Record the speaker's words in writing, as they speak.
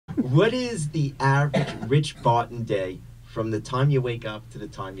What is the average Rich Barton day from the time you wake up to the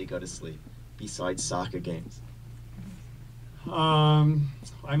time you go to sleep, besides soccer games?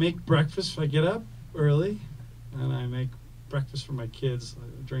 I make breakfast. I get up early, and I make breakfast for my kids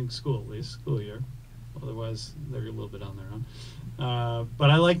during school, at least school year. Otherwise, they're a little bit on their own. But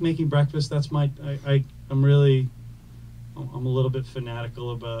I like making breakfast. That's my. I'm a little bit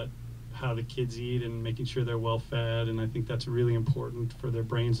fanatical about how the kids eat and making sure they're well fed, and I think that's really important for their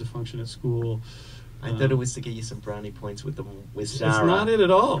brains to function at school. I thought it was to get you some brownie points with Sarah. It's not it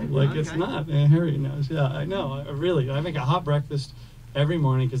at all. Like, okay. It's not. And Harry knows. Yeah, I know. I make a hot breakfast every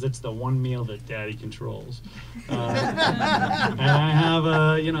morning because it's the one meal that Daddy controls. And I have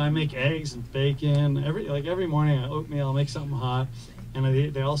I make eggs and bacon every morning. I oatmeal. I'll make something hot, and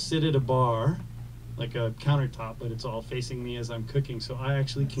they all sit at a bar, like a countertop, but it's all facing me as I'm cooking. So I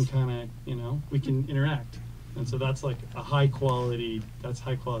actually can kind of, we can interact. And so that's like high quality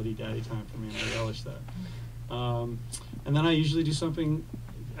daddy time for me, and I relish that. And then I usually do something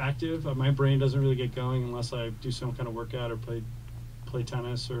active. My brain doesn't really get going unless I do some kind of workout or play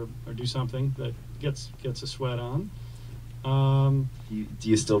tennis or do something that gets a sweat on. Do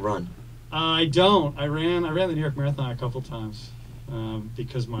you still run? I don't. I ran the New York Marathon a couple times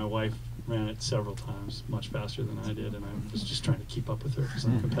because my wife ran it several times much faster than I did, and I was just trying to keep up with her because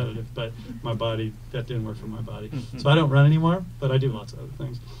I'm competitive, but my body, that didn't work for my body. So I don't run anymore, but I do lots of other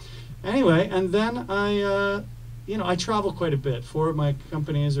things. Anyway, and then I travel quite a bit. 4 of my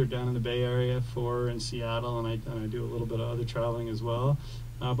companies are down in the Bay Area, 4 in Seattle, and I do a little bit of other traveling as well.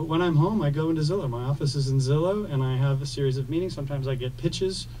 But when I'm home, I go into Zillow. My office is in Zillow, and I have a series of meetings. Sometimes I get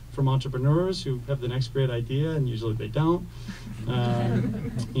pitches from entrepreneurs who have the next great idea, and usually they don't.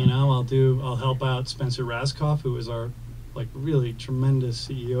 I'll help out Spencer Raskoff, who is our really tremendous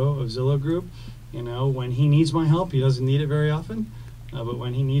CEO of Zillow Group. When he needs my help, he doesn't need it very often, but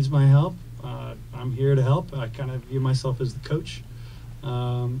when he needs my help, I'm here to help. I kind of view myself as the coach,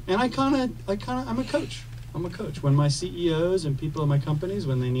 and I'm a coach. I'm a coach. When my CEOs and people in my companies,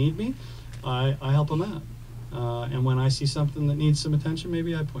 when they need me, I help them out. And when I see something that needs some attention,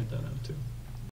 maybe I point that out too.